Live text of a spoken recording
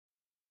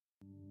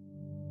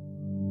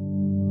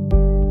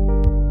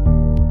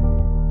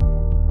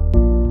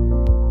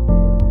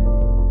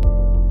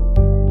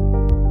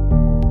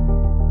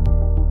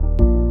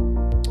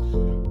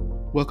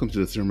Welcome to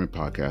the Sermon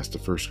Podcast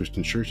of First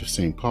Christian Church of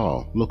St.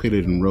 Paul,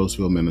 located in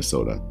Roseville,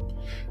 Minnesota.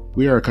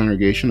 We are a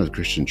congregation of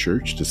Christian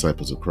Church,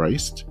 Disciples of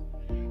Christ,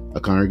 a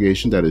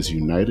congregation that is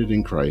united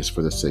in Christ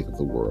for the sake of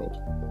the world.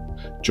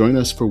 Join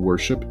us for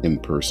worship in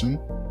person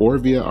or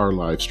via our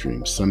live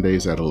stream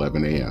Sundays at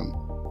 11 a.m.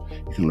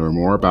 You can learn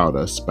more about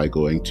us by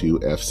going to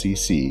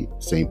fccstpaul.org.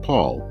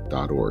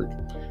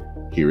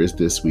 Here is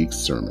this week's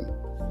sermon.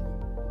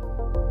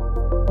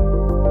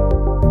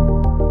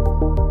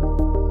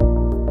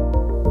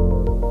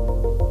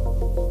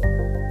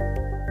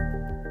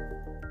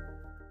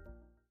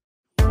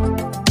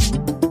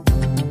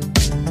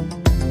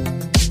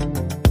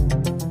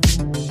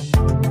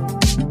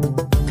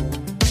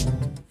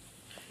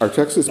 Our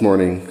text this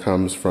morning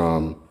comes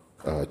from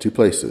two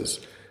places.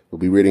 We'll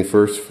be reading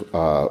first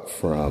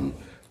from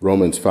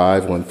Romans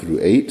 5, 1 through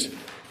 8,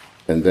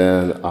 and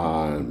then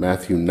on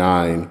Matthew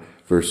 9,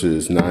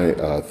 verses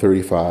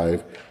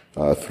 35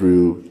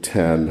 through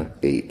 10,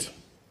 8.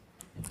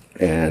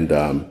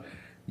 And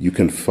you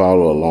can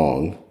follow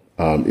along.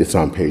 It's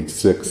on page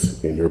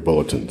 6 in your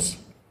bulletins.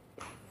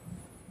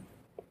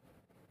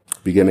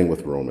 Beginning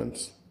with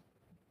Romans.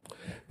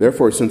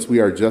 Therefore, since we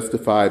are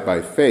justified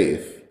by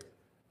faith,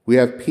 we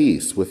have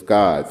peace with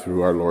God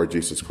through our Lord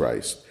Jesus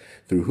Christ,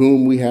 through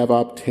whom we have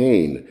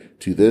obtained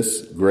to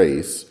this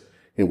grace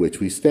in which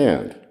we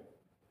stand.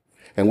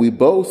 And we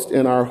boast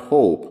in our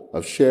hope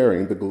of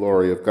sharing the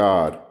glory of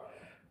God.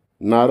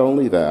 Not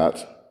only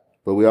that,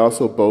 but we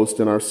also boast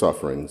in our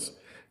sufferings,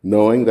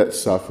 knowing that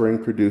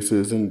suffering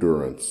produces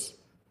endurance.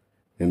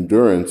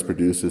 Endurance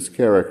produces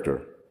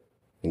character,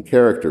 and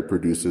character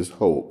produces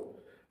hope.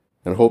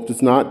 And hope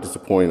does not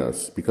disappoint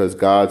us, because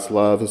God's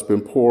love has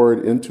been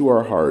poured into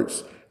our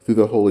hearts through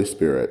the Holy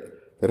Spirit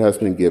that has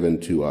been given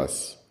to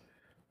us.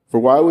 For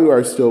while we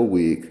are still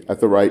weak, at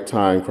the right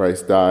time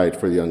Christ died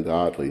for the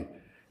ungodly.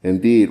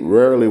 Indeed,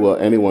 rarely will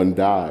anyone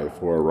die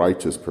for a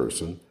righteous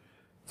person,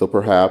 though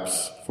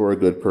perhaps for a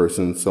good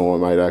person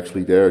someone might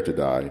actually dare to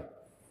die.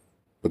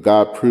 But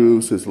God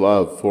proves his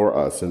love for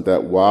us in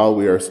that while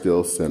we are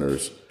still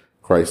sinners,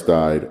 Christ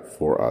died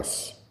for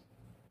us.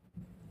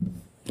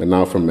 And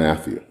now from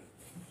Matthew.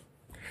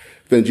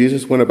 Then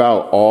Jesus went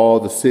about all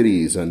the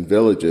cities and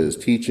villages,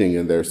 teaching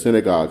in their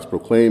synagogues,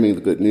 proclaiming the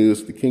good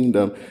news of the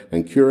kingdom,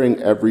 and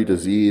curing every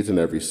disease and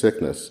every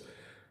sickness.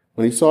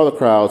 When he saw the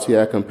crowds, he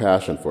had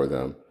compassion for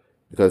them,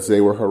 because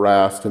they were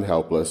harassed and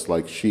helpless,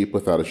 like sheep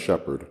without a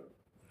shepherd.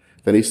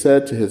 Then he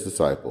said to his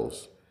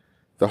disciples,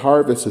 "The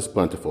harvest is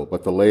plentiful,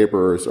 but the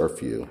laborers are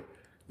few.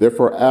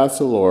 Therefore ask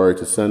the Lord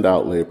to send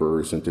out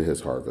laborers into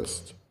his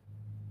harvest."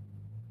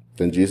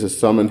 Then Jesus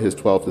summoned his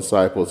 12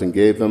 disciples and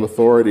gave them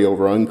authority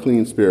over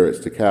unclean spirits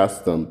to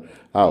cast them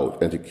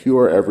out and to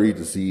cure every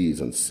disease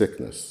and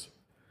sickness.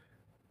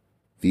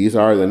 These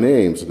are the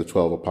names of the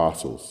 12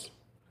 apostles.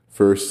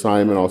 First,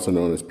 Simon, also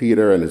known as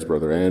Peter, and his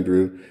brother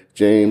Andrew,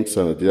 James,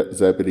 son of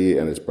Zebedee,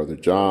 and his brother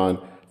John,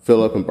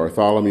 Philip and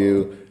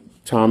Bartholomew,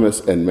 Thomas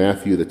and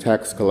Matthew, the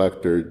tax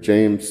collector,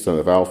 James, son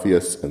of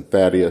Alphaeus, and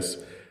Thaddeus,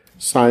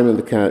 Simon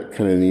the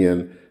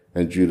Canaanian,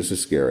 and Judas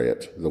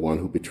Iscariot, the one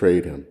who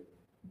betrayed him.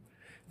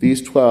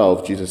 These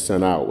 12 Jesus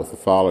sent out with the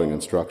following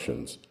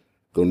instructions.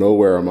 Go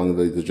nowhere among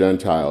the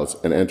Gentiles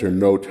and enter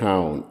no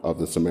town of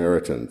the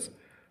Samaritans,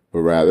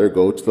 but rather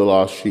go to the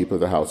lost sheep of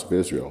the house of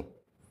Israel.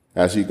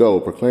 As you go,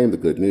 proclaim the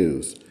good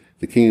news.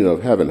 The kingdom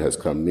of heaven has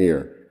come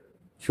near.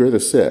 Cure the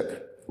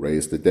sick,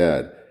 raise the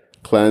dead,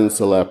 cleanse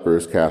the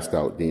lepers, cast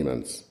out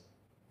demons.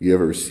 You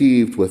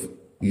received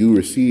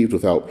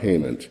without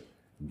payment,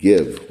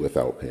 give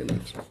without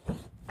payment.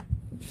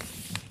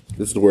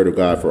 This is the word of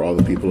God for all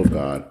the people of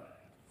God.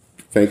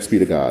 Thanks be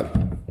to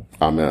God.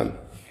 Amen.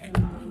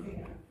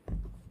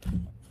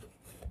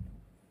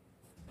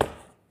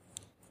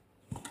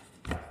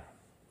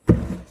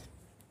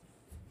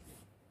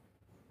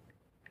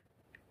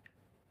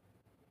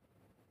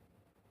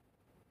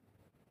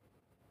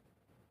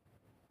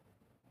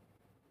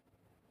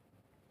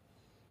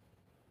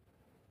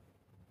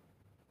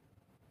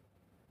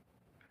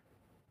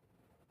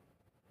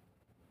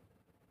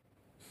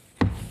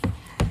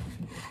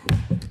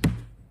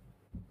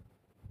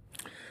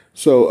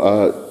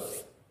 So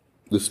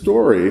the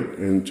story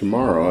in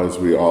tomorrow, as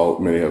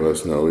many of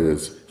us know,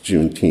 is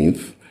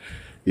Juneteenth.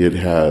 It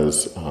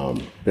has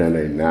been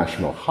a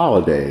national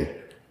holiday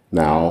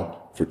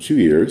now for 2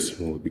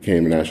 years. It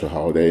became a national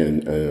holiday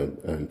in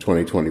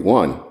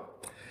 2021.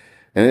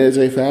 And it is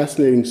a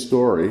fascinating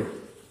story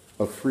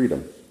of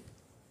freedom.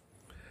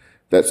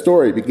 That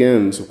story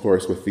begins, of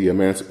course, with the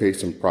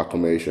Emancipation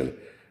Proclamation.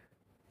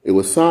 It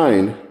was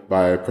signed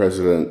by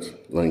President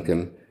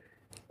Lincoln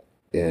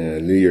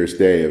in New Year's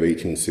Day of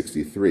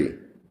 1863.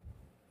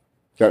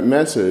 That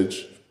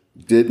message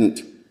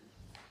didn't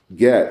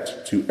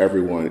get to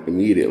everyone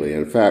immediately.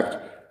 In fact,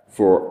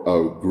 for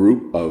a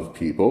group of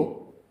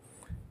people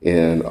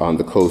on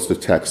the coast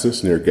of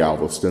Texas near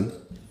Galveston,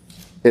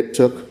 it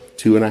took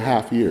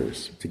 2.5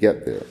 years to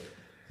get there.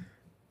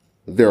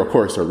 There, of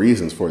course, are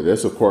reasons for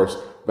this. Of course,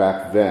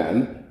 back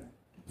then,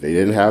 they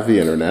didn't have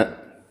the internet,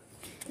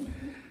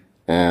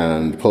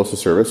 and the Postal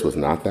Service was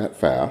not that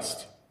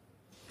fast.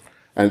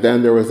 And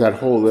then there was that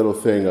whole little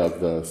thing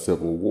of the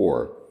Civil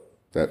War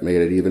that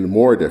made it even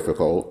more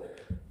difficult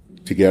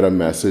to get a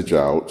message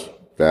out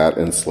that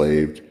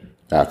enslaved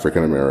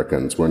African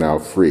Americans were now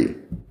free.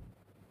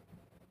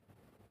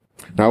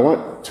 Now I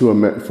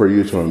want for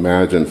you to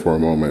imagine for a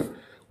moment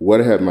what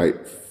it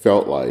might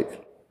felt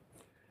like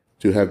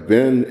to have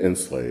been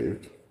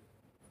enslaved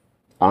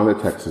on the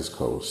Texas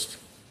coast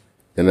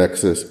in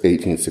Exodus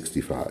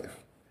 1865.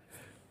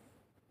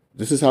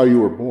 This is how you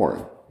were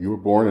born. You were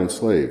born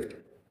enslaved.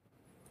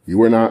 You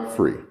were not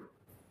free.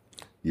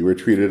 You were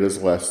treated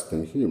as less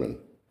than human.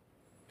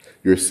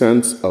 Your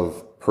sense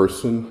of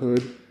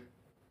personhood,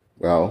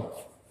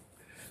 well,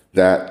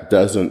 that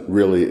doesn't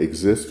really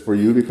exist for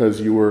you because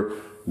you were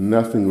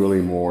nothing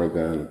really more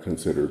than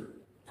considered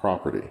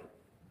property.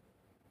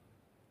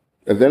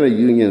 And then a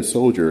Union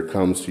soldier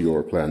comes to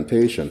your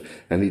plantation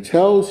and he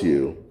tells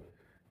you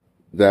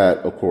that,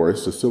 of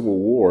course, the Civil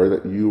War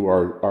that you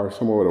are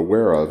somewhat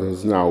aware of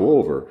is now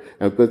over.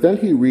 But then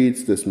he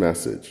reads this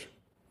message.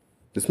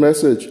 This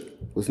message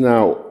was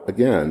now,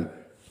 again,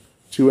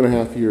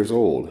 2.5 years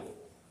old.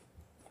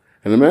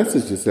 And the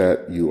message is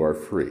that you are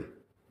free.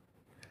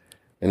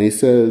 And he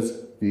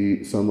says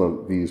some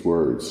of these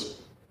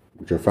words,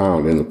 which are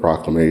found in the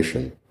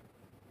proclamation.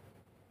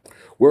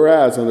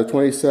 Whereas on the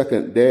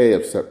 22nd day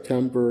of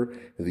September,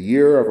 in the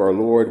year of our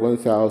Lord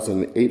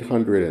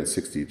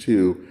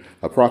 1862,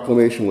 a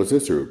proclamation was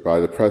issued by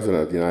the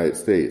President of the United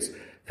States,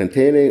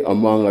 containing,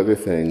 among other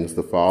things,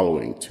 the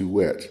following, to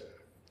wit,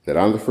 that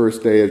on the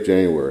first day of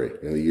January,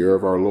 in the year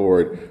of our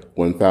Lord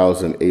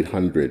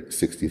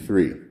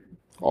 1863,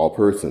 all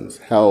persons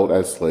held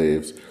as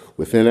slaves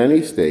within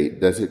any state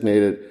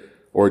designated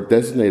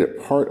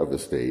part of the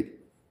state,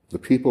 the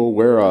people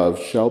whereof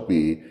shall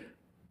then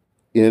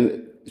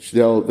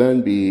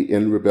be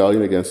in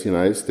rebellion against the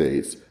United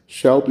States,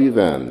 shall be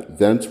then,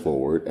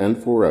 thenceforward,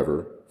 and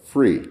forever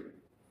free.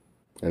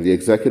 And the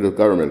executive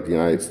government of the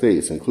United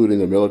States, including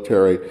the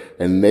military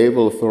and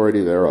naval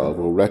authority thereof,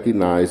 will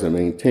recognize and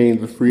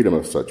maintain the freedom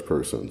of such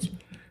persons,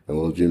 and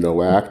will do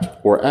no act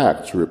or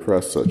acts to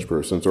repress such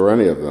persons or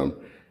any of them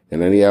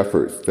in any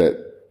efforts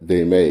that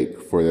they make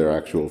for their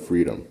actual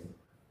freedom.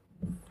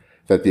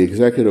 That the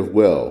executive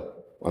will,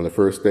 on the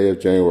first day of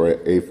January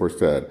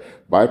aforesaid,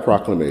 by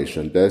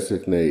proclamation,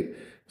 designate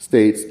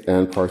states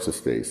and parts of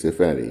states,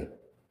 if any,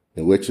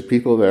 in which the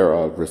people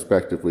thereof,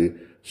 respectively,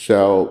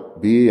 shall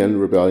be in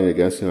rebellion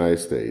against the United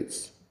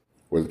States,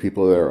 or the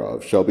people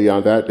thereof shall be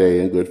on that day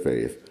in good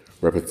faith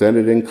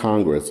represented in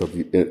Congress of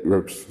the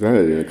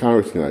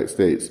United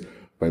States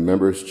by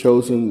members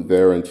chosen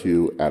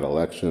thereunto at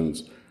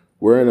elections,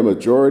 wherein a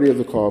majority of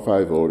the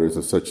qualified voters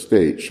of such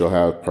state shall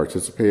have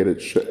participated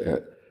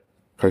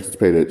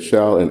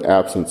shall, in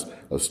absence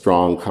of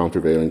strong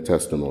countervailing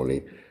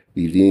testimony,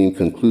 be deemed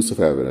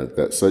conclusive evidence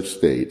that such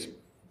state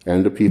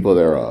and the people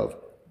thereof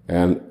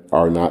and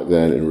are not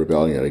then in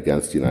rebellion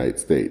against the United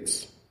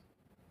States.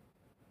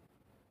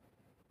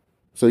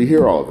 So you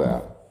hear all of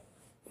that,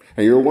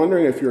 and you're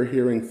wondering if you're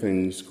hearing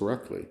things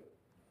correctly.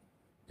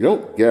 You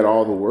don't get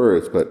all the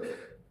words, but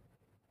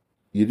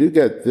you do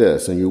get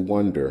this, and you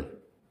wonder,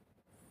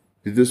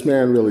 did this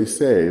man really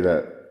say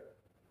that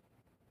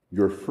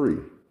you're free?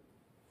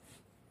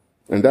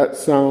 And that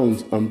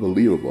sounds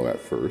unbelievable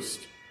at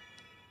first.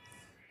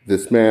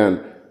 This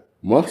man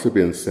must have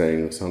been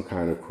saying some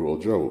kind of cruel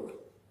joke.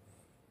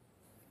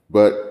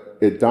 But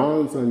it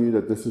dawns on you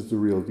that this is the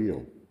real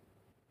deal.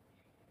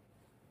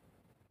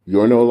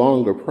 You're no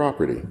longer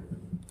property.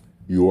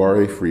 You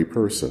are a free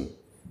person.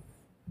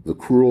 The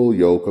cruel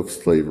yoke of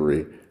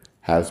slavery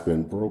has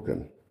been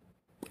broken.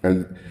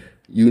 And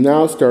you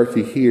now start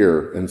to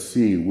hear and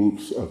see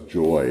whoops of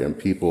joy and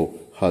people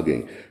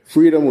hugging.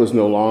 Freedom was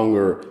no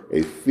longer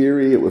a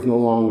theory. It was no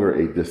longer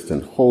a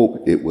distant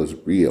hope. It was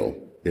real.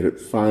 It had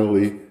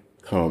finally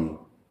come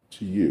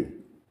to you.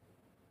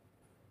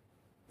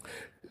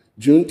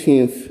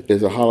 Juneteenth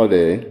is a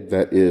holiday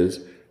that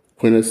is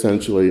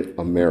quintessentially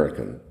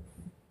American,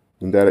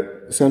 and that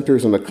it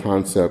centers on the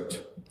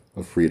concept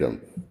of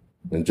freedom.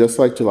 And just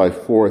like July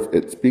 4th,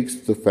 it speaks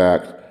to the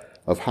fact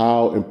of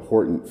how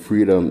important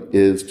freedom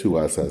is to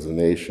us as a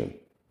nation.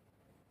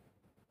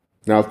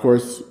 Now, of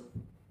course,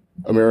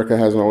 America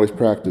hasn't always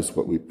practiced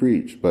what we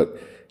preach, but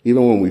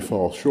even when we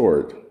fall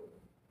short,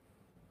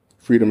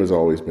 freedom has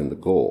always been the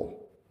goal.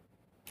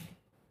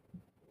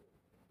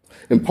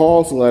 In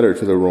Paul's letter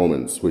to the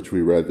Romans, which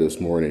we read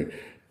this morning,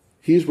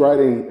 he's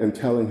writing and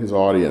telling his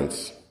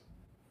audience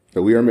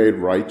that we are made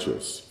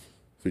righteous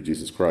through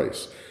Jesus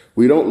Christ.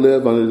 We don't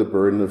live under the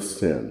burden of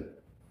sin.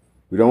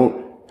 We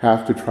don't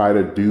have to try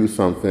to do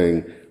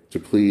something to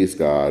please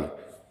God.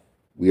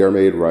 We are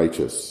made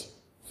righteous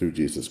through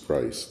Jesus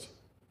Christ.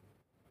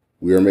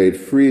 We are made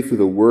free through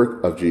the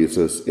work of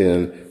Jesus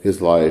in his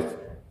life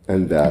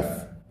and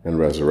death and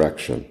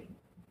resurrection.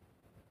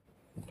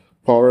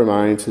 Paul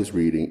reminds his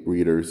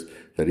readers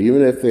that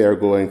even if they are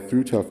going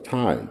through tough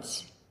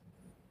times,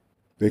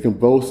 they can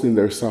boast in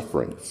their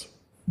sufferings.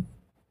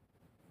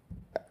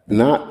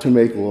 Not to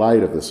make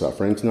light of the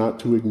sufferings,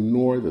 not to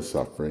ignore the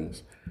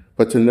sufferings,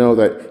 but to know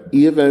that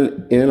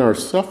even in our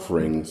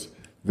sufferings,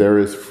 there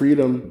is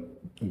freedom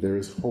and there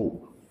is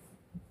hope.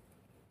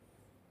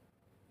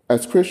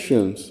 As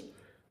Christians,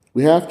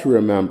 we have to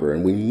remember,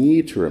 and we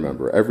need to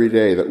remember every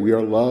day, that we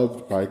are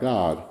loved by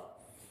God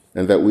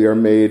and that we are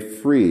made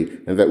free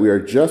and that we are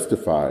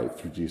justified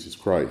through Jesus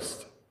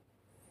Christ.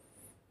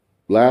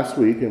 Last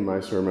week in my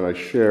sermon, I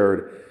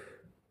shared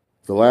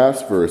the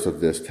last verse of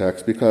this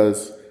text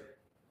because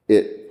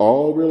it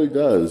all really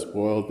does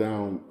boil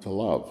down to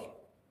love.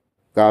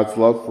 God's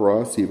love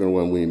for us even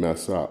when we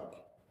mess up.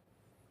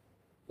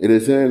 It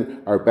is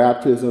in our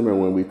baptism and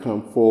when we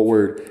come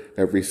forward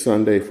every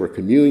Sunday for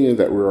communion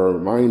that we are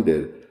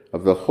reminded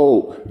of the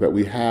hope that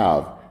we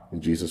have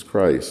in Jesus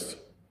Christ.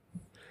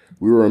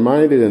 We were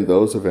reminded in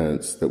those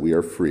events that we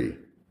are free,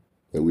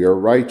 that we are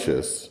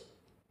righteous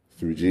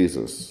through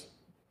Jesus.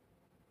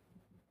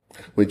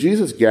 When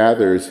Jesus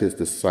gathers his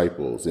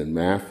disciples in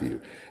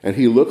Matthew and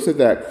he looks at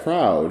that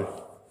crowd,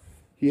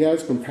 he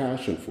has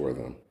compassion for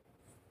them.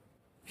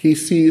 He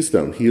sees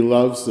them, he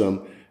loves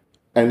them,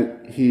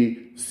 and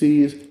he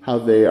sees how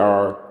they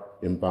are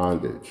in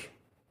bondage.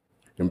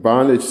 In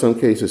bondage, some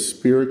cases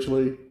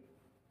spiritually,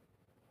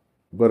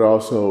 but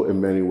also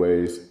in many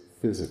ways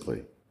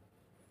physically.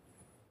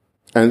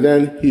 And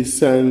then he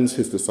sends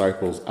his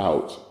disciples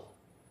out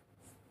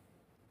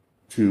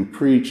to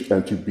preach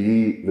and to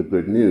be the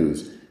good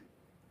news,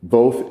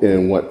 both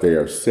in what they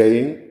are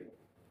saying,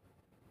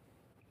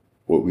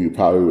 what we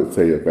probably would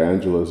say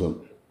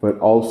evangelism, but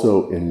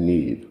also in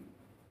need,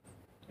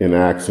 in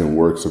acts and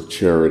works of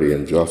charity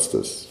and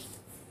justice.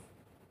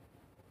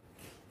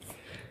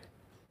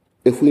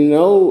 If we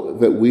know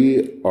that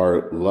we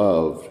are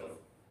loved,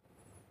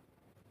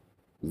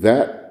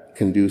 that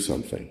can do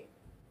something.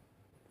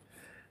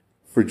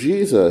 For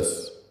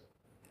Jesus,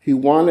 he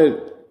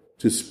wanted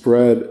to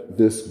spread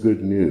this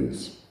good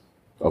news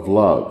of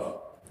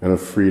love and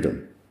of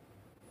freedom.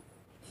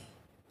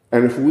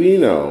 And if we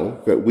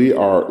know that we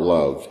are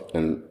loved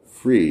and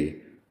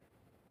free,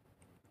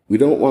 we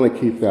don't want to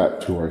keep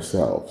that to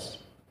ourselves.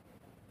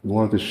 We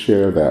want to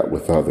share that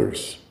with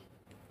others.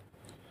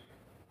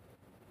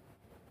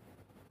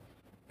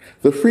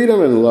 The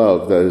freedom and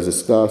love that is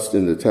discussed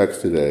in the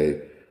text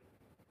today,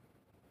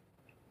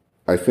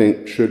 I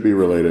think, should be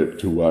related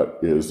to what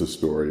is the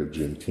story of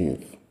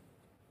Juneteenth.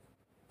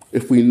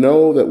 If we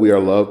know that we are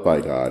loved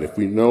by God, if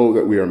we know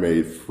that we are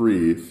made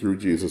free through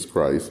Jesus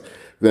Christ,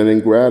 then in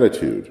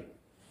gratitude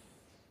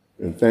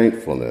and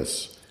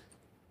thankfulness,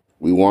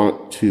 we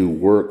want to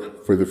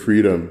work for the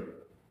freedom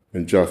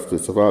and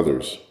justice of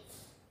others.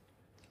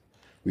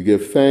 We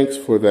give thanks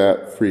for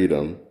that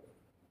freedom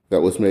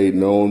that was made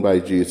known by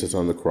Jesus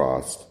on the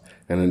cross,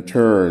 and in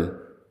turn,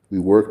 we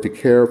work to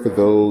care for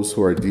those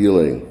who are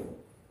dealing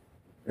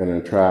and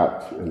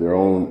entrapped in their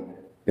own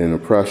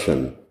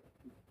oppression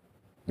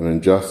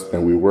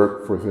and we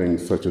work for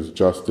things such as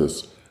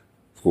justice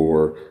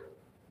for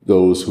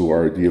those who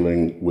are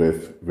dealing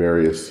with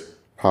various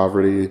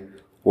poverty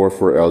or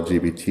for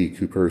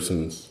LGBTQ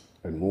persons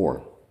and more.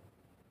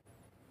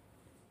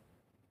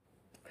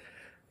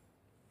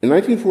 In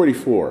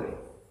 1944,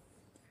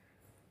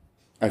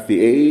 at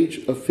the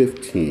age of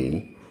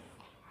 15,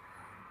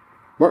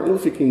 Martin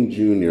Luther King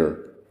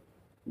Jr.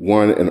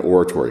 won an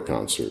oratory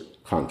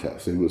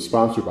contest. It was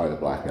sponsored by the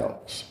Black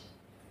Elks.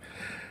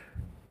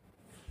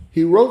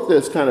 He wrote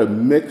this kind of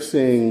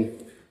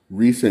mixing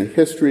recent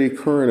history,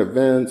 current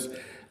events,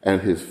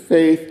 and his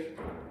faith,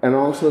 and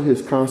also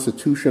his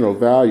constitutional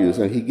values.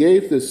 And he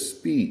gave this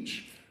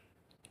speech,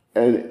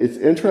 and it's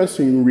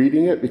interesting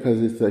reading it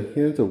because it's a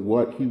hint of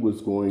what he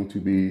was going to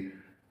be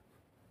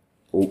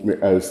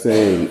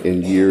saying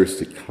in years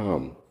to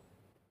come.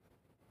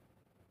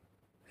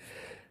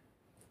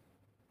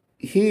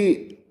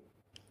 He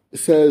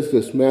says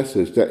this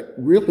message that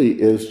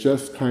really is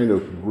just kind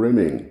of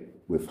brimming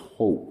with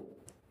hope.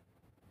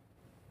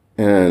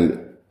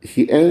 And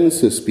he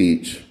ends his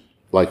speech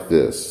like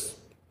this.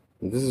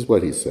 And this is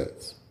what he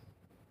says.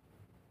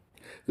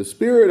 The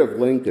spirit of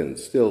Lincoln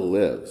still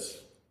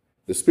lives.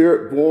 The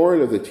spirit born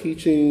of the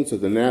teachings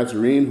of the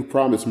Nazarene who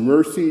promised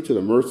mercy to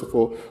the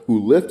merciful, who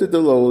lifted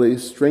the lowly,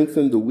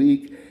 strengthened the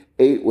weak,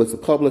 ate with the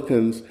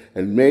publicans,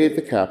 and made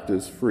the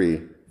captives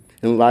free.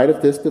 In light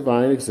of this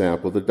divine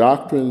example, the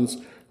doctrines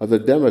of the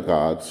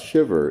demagogues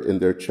shiver in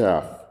their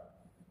chaff.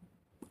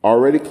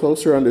 Already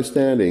closer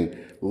understanding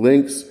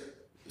links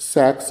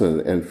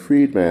Saxon and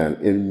freedman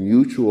in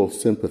mutual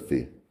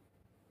sympathy.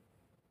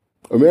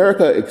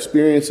 America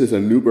experiences a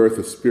new birth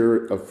of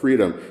spirit of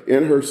freedom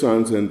in her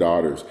sons and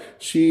daughters.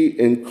 She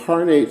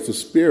incarnates the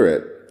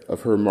spirit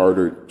of her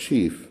martyred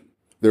chief.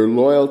 Their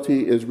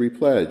loyalty is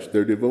repledged,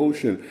 their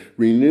devotion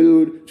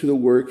renewed to the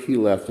work he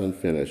left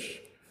unfinished.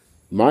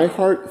 My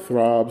heart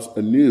throbs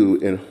anew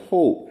in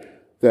hope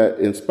that,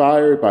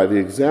 inspired by the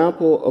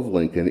example of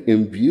Lincoln,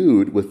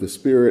 imbued with the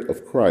spirit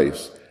of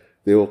Christ,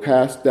 they will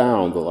cast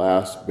down the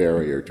last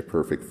barrier to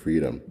perfect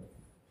freedom.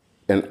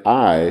 And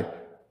I,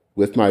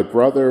 with my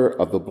brother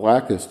of the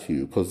blackest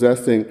hue,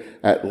 possessing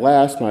at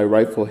last my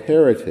rightful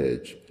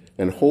heritage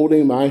and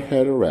holding my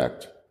head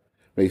erect,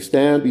 may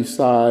stand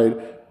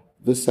beside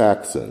the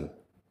Saxon,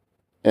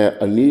 a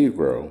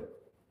Negro,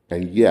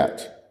 and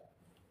yet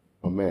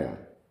a man.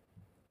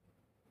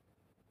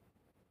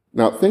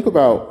 Now think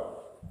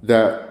about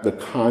the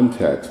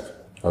context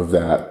of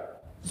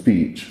that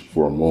speech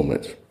for a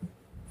moment.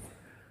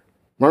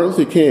 Martin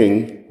Luther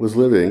King was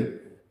living,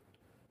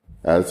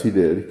 as he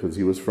did, because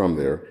he was from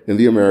there, in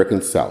the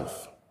American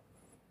South,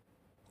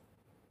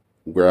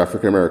 where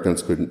African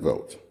Americans couldn't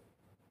vote.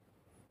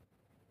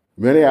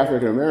 Many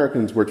African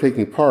Americans were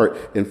taking part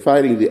in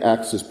fighting the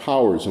Axis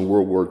powers in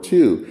World War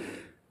II,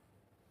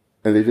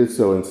 and they did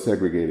so in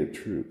segregated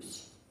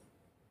troops.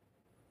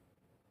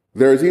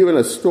 There's even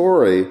a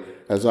story,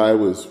 as I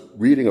was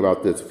reading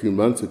about this a few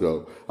months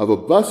ago, of a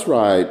bus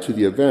ride to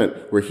the event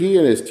where he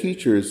and his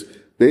teachers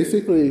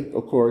basically,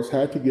 of course,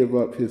 had to give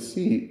up their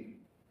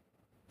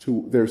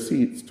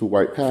seats to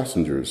white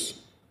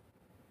passengers.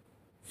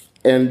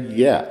 And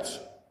yet,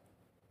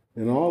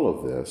 in all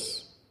of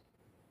this,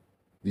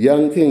 the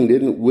young king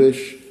didn't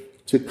wish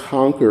to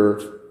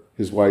conquer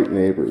his white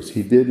neighbors.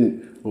 He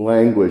didn't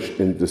languish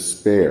in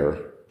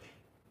despair.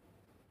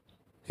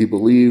 He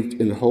believed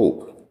in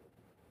hope.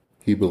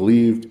 He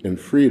believed in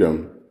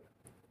freedom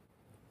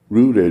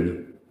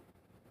rooted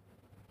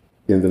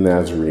in the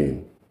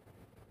Nazarene,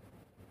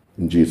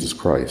 in Jesus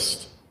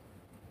Christ.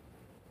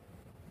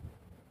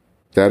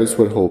 That is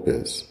what hope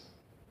is.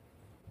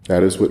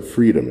 That is what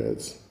freedom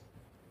is.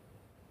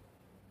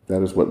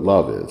 That is what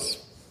love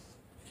is.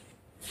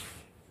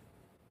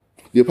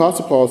 The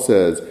Apostle Paul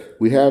says,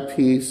 we have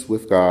peace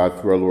with God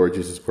through our Lord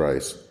Jesus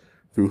Christ,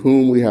 through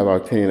whom we have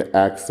obtained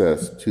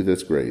access to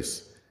this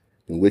grace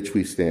in which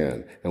we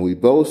stand, and we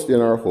boast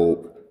in our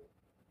hope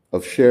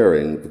of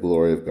sharing the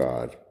glory of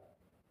God.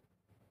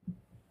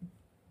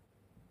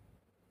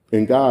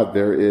 In God,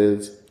 there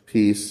is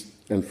peace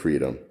and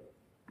freedom.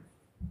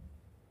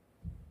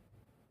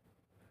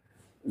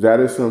 That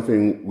is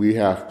something we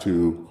have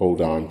to hold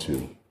on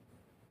to,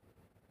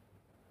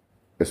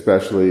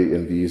 especially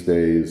in these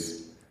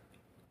days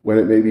when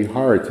it may be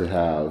hard to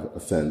have a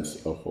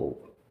sense of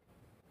hope,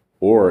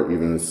 or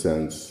even a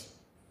sense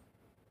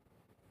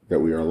that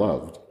we are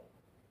loved.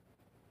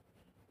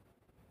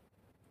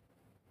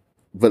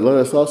 But let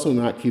us also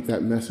not keep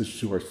that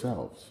message to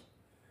ourselves.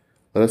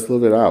 Let us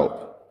live it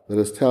out. Let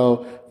us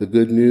tell the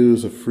good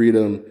news of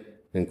freedom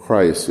in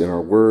Christ in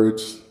our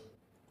words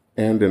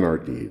and in our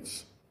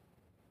deeds.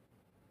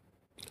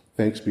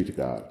 Thanks be to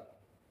God.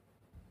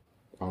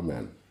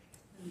 Amen.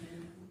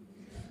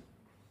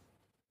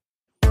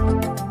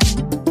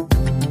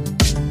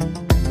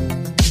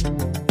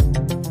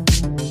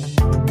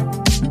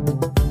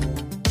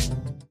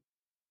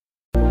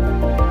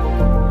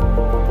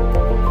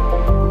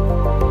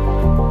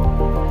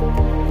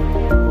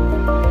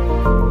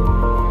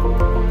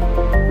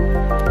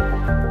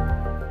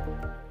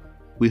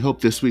 We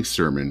hope this week's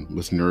sermon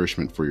was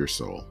nourishment for your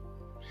soul.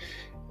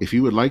 If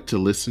you would like to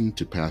listen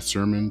to past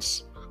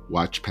sermons,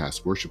 watch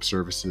past worship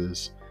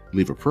services,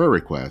 leave a prayer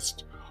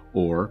request,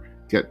 or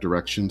get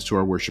directions to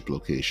our worship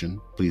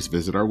location, please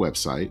visit our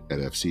website at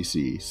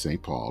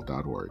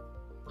fccstpaul.org.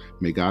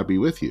 May God be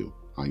with you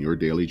on your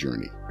daily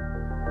journey.